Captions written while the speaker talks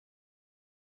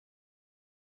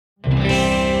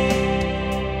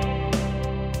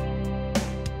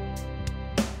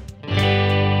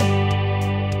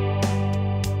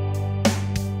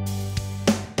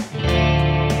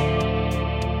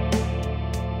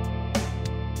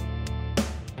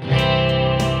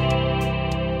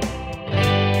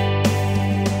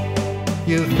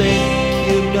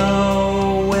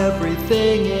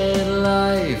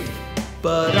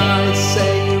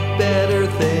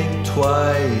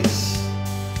nice.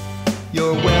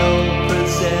 Your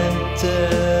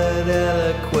well-presented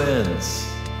eloquence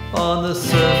on the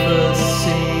surface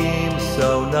seems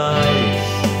so nice.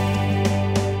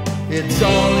 It's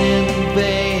all in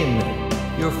vain,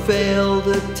 your failed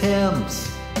attempts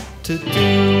to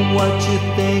do what you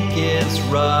think is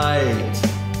right.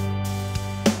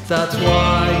 That's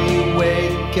why you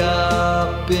wake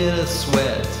up in a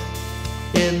sweat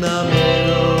in the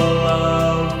middle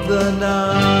of the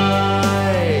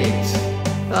night.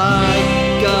 I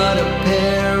got a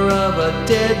pair of a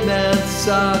dead man's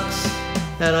socks,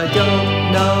 and I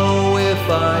don't know if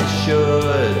I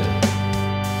should.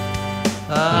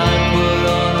 I put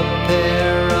on a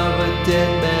pair of a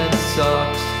dead man's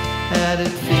socks, and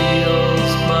it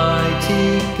feels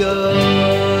mighty good.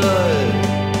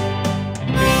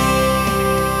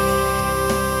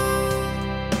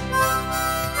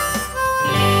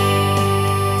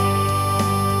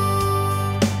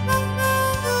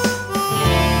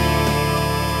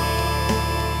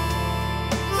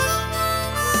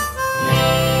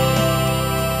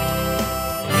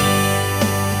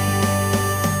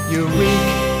 You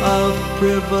reek of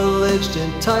privileged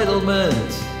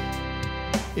entitlement.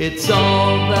 It's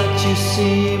all that you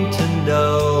seem to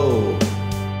know.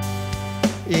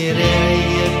 In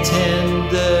any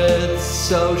attended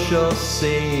social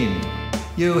scene,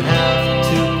 you have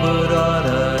to put on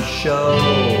a show.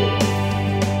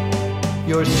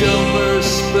 Your silver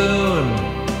spoon,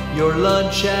 your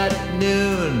lunch at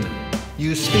noon,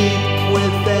 you speak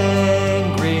with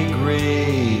angry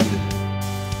greed.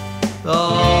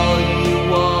 All you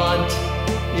want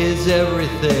is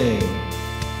everything.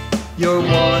 Your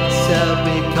wants have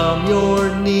become your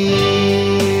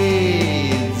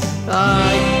needs.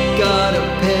 I got a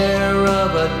pair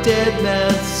of a dead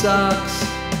man's socks,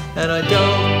 and I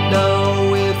don't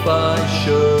know if I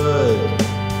should.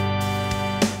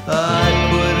 I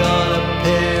put on a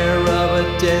pair of a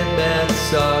dead man's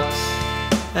socks,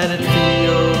 and it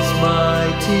feels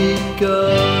mighty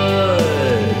good.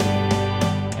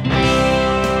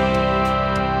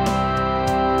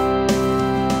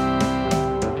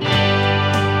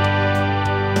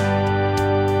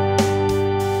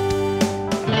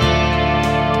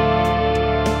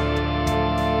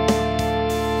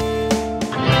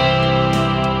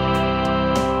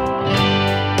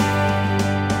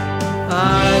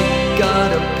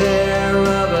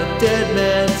 Dead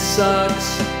man's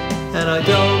socks, and I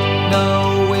don't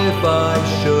know if I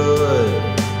should.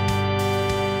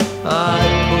 I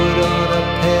put on a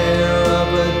pair of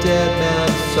a dead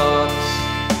man's socks,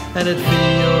 and it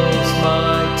feels